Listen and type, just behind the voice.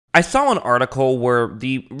I saw an article where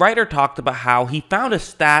the writer talked about how he found a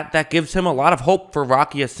stat that gives him a lot of hope for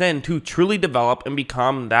Rocky Ya-Sin to truly develop and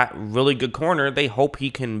become that really good corner they hope he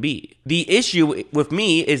can be. The issue with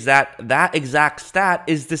me is that that exact stat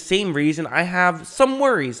is the same reason I have some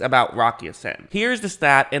worries about Rocky Ya-Sin. Here's the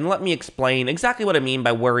stat, and let me explain exactly what I mean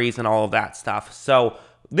by worries and all of that stuff. So,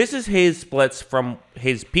 this is his splits from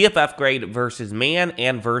his PFF grade versus man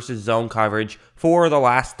and versus zone coverage for the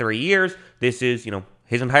last 3 years. This is,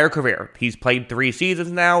 his entire career. He's played 3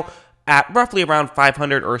 seasons now at roughly around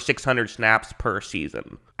 500 or 600 snaps per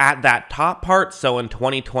season. At that top part, so in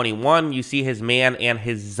 2021, you see his man and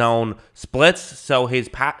his zone splits. So his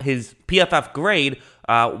PFF grade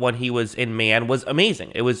when he was in man was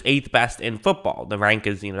amazing. It was 8th best in football. The rank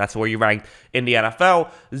is, that's where you ranked in the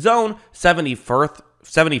NFL. Zone, 71st,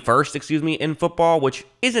 in football, which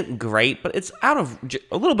isn't great, but it's out of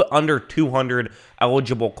a little bit under 200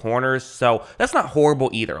 eligible corners, so that's not horrible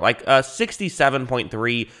either. Like a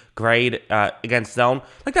 67.3 grade against zone,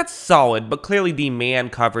 like that's solid, but clearly the man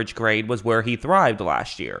coverage grade was where he thrived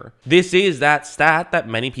last year. This is that stat that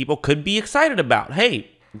many people could be excited about. Hey,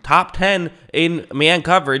 top 10 in man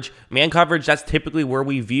coverage. Man coverage, that's typically where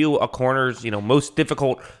we view a corner's, most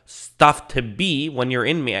difficult stuff to be when you're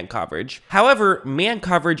in man coverage. However, man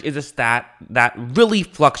coverage is a stat that really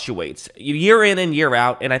fluctuates year in and year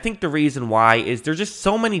out, and I think the reason why is there's just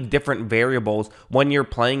so many different variables when you're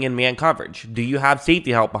playing in man coverage. Do you have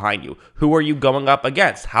safety help behind you? Who are you going up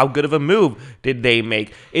against? How good of a move did they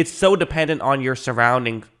make? It's so dependent on your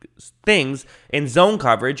surrounding things, and zone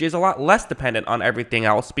coverage is a lot less dependent on everything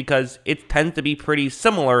else because it tends to be pretty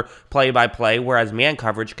similar play by play, whereas man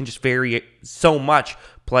coverage can just vary so much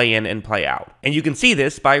play in and play out. And you can see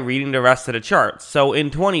this by reading the rest of the chart. So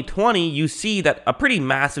in 2020, you see that a pretty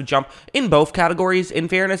massive jump in both categories. In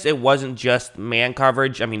fairness, it wasn't just man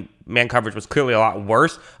coverage. I mean, man coverage was clearly a lot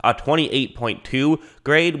worse. A 28.2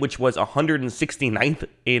 grade, which was 169th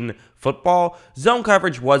in football. Zone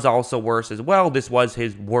coverage was also worse as well. This was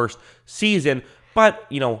his worst season. But,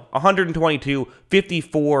 122,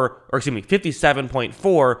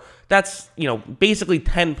 57.4, that's, basically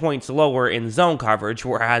 10 points lower in zone coverage,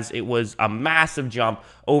 whereas it was a massive jump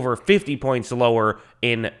over 50 points lower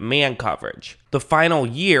in man coverage. The final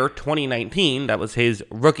year, 2019, that was his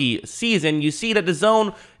rookie season, you see that the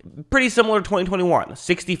zone, pretty similar to 2021,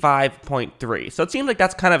 65.3. So it seems like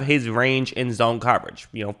that's kind of his range in zone coverage,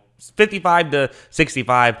 55 to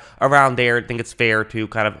 65, around there. I think it's fair to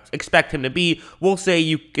kind of expect him to be. We'll say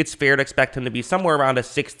it's fair to expect him to be somewhere around a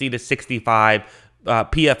 60 to 65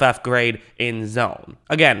 PFF grade in zone.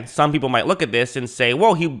 Again, some people might look at this and say,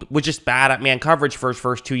 well, he was just bad at man coverage for his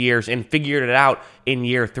first 2 years and figured it out in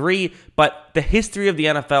year 3. But the history of the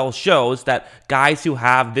NFL shows that guys who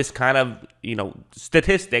have this kind of,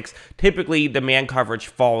 statistics, typically the man coverage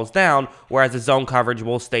falls down, whereas the zone coverage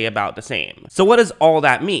will stay about the same. So what does all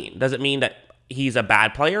that mean? Does it mean that he's a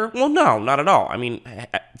bad player? Well, no, not at all. I mean,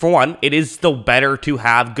 for one, it is still better to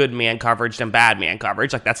have good man coverage than bad man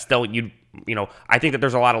coverage. Like, that's still, I think that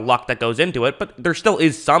there's a lot of luck that goes into it, but there still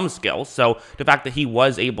is some skill. So the fact that he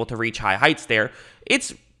was able to reach high heights there,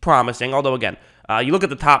 it's promising. Although, again, you look at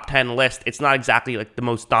the top 10 list, it's not exactly like the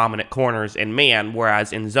most dominant corners in man,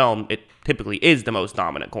 whereas in zone, it typically is the most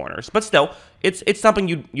dominant corners. But still, it's something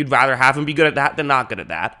you'd rather have him be good at that than not good at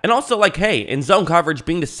that. And also, like, hey, in zone coverage,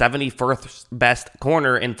 being the 71st best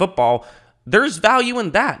corner in football, there's value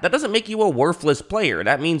in that. That doesn't make you a worthless player.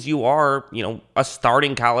 That means you are, a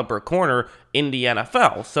starting caliber corner in the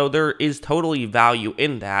NFL. So there is totally value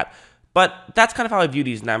in that. But that's kind of how I view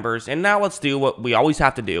these numbers. And now let's do what we always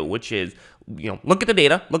have to do, which is, look at the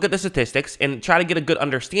data, look at the statistics, and try to get a good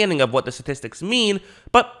understanding of what the statistics mean,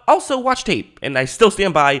 but also watch tape. And I still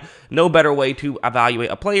stand by, no better way to evaluate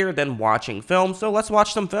a player than watching film, so let's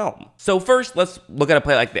watch some film. So first, let's look at a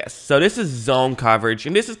play like this. So this is zone coverage,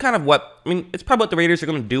 and this is kind of it's probably what the Raiders are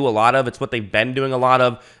going to do a lot of. It's what they've been doing a lot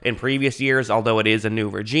of in previous years, although it is a new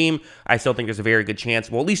regime. I still think there's a very good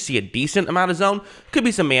chance we'll at least see a decent amount of zone. Could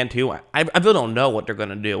be some man too. I really don't know what they're going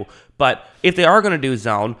to do, but if they are going to do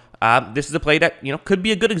zone, this is a play that, could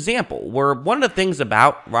be a good example, where one of the things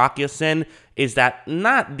about Rocky Ya-Sin is that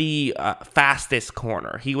not the fastest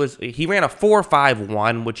corner. He ran a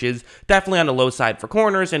 4.51, which is definitely on the low side for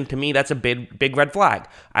corners, and to me, that's a big red flag.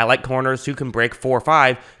 I like corners who can break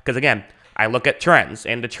 4.5, because again, I look at trends,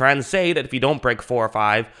 and the trends say that if you don't break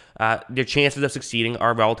 4.5, your chances of succeeding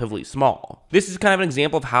are relatively small. This is kind of an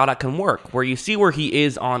example of how that can work, where you see where he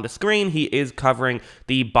is on the screen. He is covering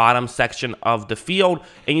the bottom section of the field,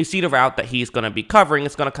 and you see the route that he's going to be covering.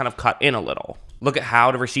 It's going to kind of cut in a little. Look at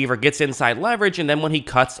how the receiver gets inside leverage, and then when he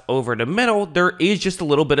cuts over the middle, there is just a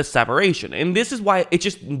little bit of separation. And this is why it's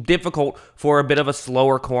just difficult for a bit of a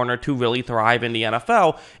slower corner to really thrive in the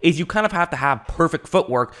NFL, is you kind of have to have perfect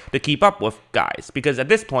footwork to keep up with guys. Because at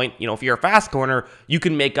this point, you know, if you're a fast corner, you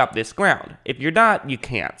can make up this ground. If you're not, you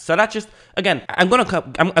can't. So that's just, again, I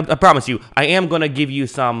promise you, I am going to give you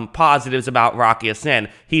some positives about Rocky Ya-Sin.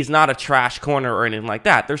 He's not a trash corner or anything like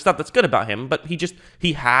that. There's stuff that's good about him, but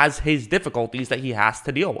he has his difficulties that he has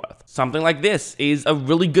to deal with. Something like this is a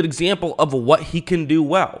really good example of what he can do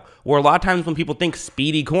well. Where a lot of times when people think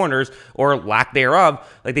speedy corners or lack thereof,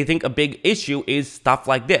 like they think a big issue is stuff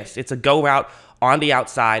like this. It's a go route on the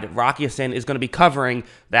outside. Rocky Ya-Sin is going to be covering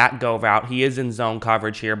that go route. He is in zone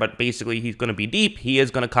coverage here, but basically he's going to be deep. He is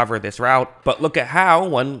going to cover this route. But look at how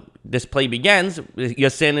when this play begins,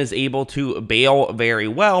 Ya-Sin is able to bail very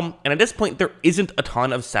well. And at this point, there isn't a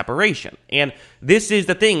ton of separation. And this is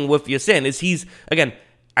the thing with Ya-Sin is he's, again,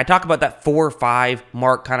 I talk about that 4.5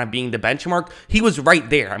 mark kind of being the benchmark. He was right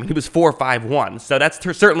there. I mean, he was 4.51. So that's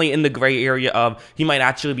certainly in the gray area of he might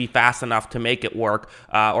actually be fast enough to make it work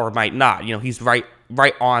or might not. You know, he's right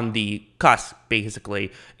on the cusp,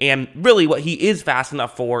 basically. And really what he is fast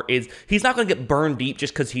enough for is he's not going to get burned deep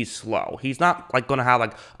just because he's slow. He's not like going to have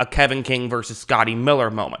like a Kevin King versus Scotty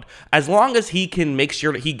Miller moment. As long as he can make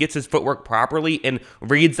sure that he gets his footwork properly and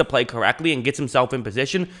reads the play correctly and gets himself in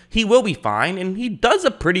position, he will be fine, and he does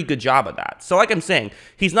a pretty good job of that. So like I'm saying,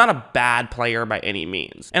 he's not a bad player by any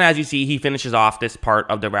means. And as you see, he finishes off this part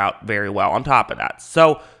of the route very well on top of that.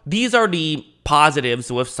 So these are the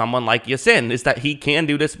positives with someone like Ya-Sin, is that he can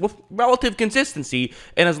do this with relative consistency,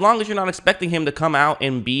 and as long as you're not expecting him to come out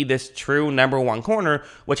and be this true #1 corner,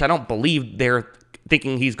 which I don't believe they're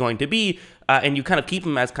thinking he's going to be, and you kind of keep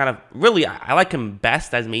him as kind of, really, I like him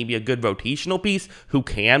best as maybe a good rotational piece who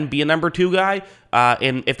can be a #2 guy,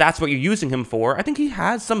 and if that's what you're using him for, I think he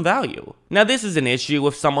has some value. Now, this is an issue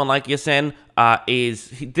with someone like Ya-Sin,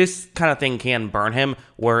 this kind of thing can burn him,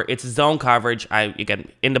 where it's zone coverage. Again,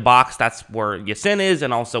 in the box, that's where Ya-Sin is,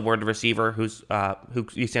 and also where the receiver who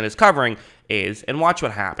Ya-Sin is covering is, and watch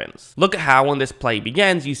what happens. Look at how when this play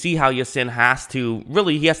begins, you see how Ya-Sin has to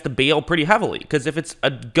bail pretty heavily, because if it's a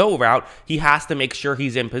go route, he has to make sure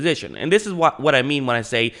he's in position. And this is what I mean when I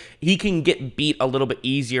say he can get beat a little bit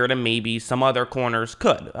easier than maybe some other corners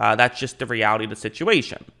could. That's just the reality of the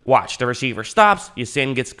situation. Watch, the receiver stops,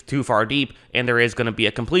 Ya-Sin gets too far deep, and there is going to be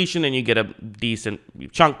a completion, and you get a decent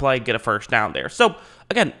chunk play, get a first down there. So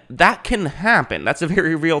again, that can happen. That's a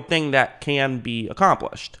very real thing that can be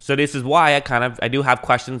accomplished. So this is why I do have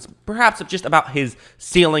questions, perhaps just about his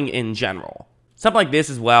ceiling in general. Something like this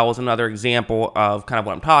as well is another example of kind of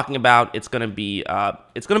what I'm talking about. It's going to be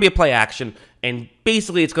a play action, and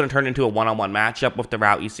basically it's going to turn into a one-on-one matchup with the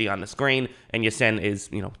route you see on the screen, and Ya-Sin is,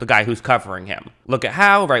 you know, the guy who's covering him. Look at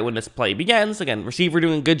how, right when this play begins, again, receiver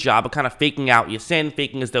doing a good job of kind of faking out Ya-Sin,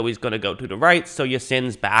 faking as though he's going to go to the right, so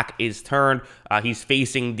Ya-Sin's back is turned. He's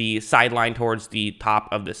facing the sideline towards the top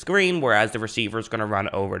of the screen, whereas the receiver is going to run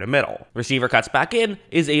over the middle. Receiver cuts back in,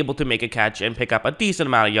 is able to make a catch and pick up a decent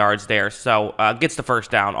amount of yards there, so gets the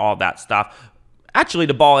first down, all that stuff. Actually,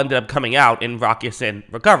 the ball ended up coming out, and Rocky Ya-Sin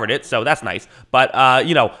recovered it, so that's nice. But,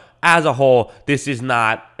 you know, as a whole, this is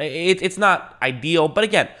not, it's not ideal. But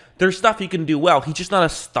again, there's stuff he can do well. He's just not a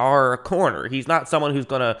star corner. He's not someone who's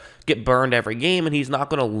going to get burned every game, and he's not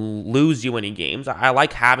going to lose you any games. I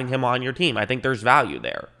like having him on your team. I think there's value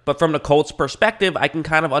there. But from the Colts' perspective, I can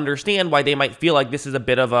kind of understand why they might feel like this is a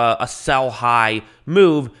bit of a sell-high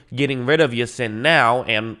move, getting rid of Ya-Sin now,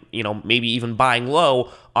 and, you know, maybe even buying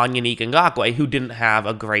low on Yannick Ngakoue, who didn't have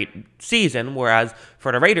a great season. Whereas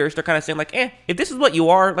for the Raiders, they're kind of saying like, if this is what you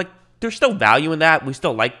are, like, there's still value in that. We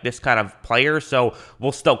still like this kind of player, so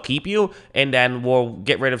we'll still keep you, and then we'll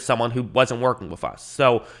get rid of someone who wasn't working with us.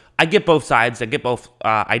 So I get both sides. I get both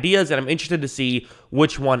ideas, and I'm interested to see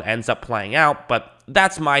which one ends up playing out. But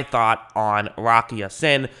that's my thought on Rocky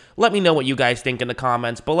Ya-Sin. Let me know what you guys think in the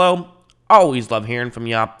comments below. Always love hearing from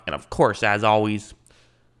you. And of course, as always,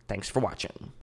 thanks for watching.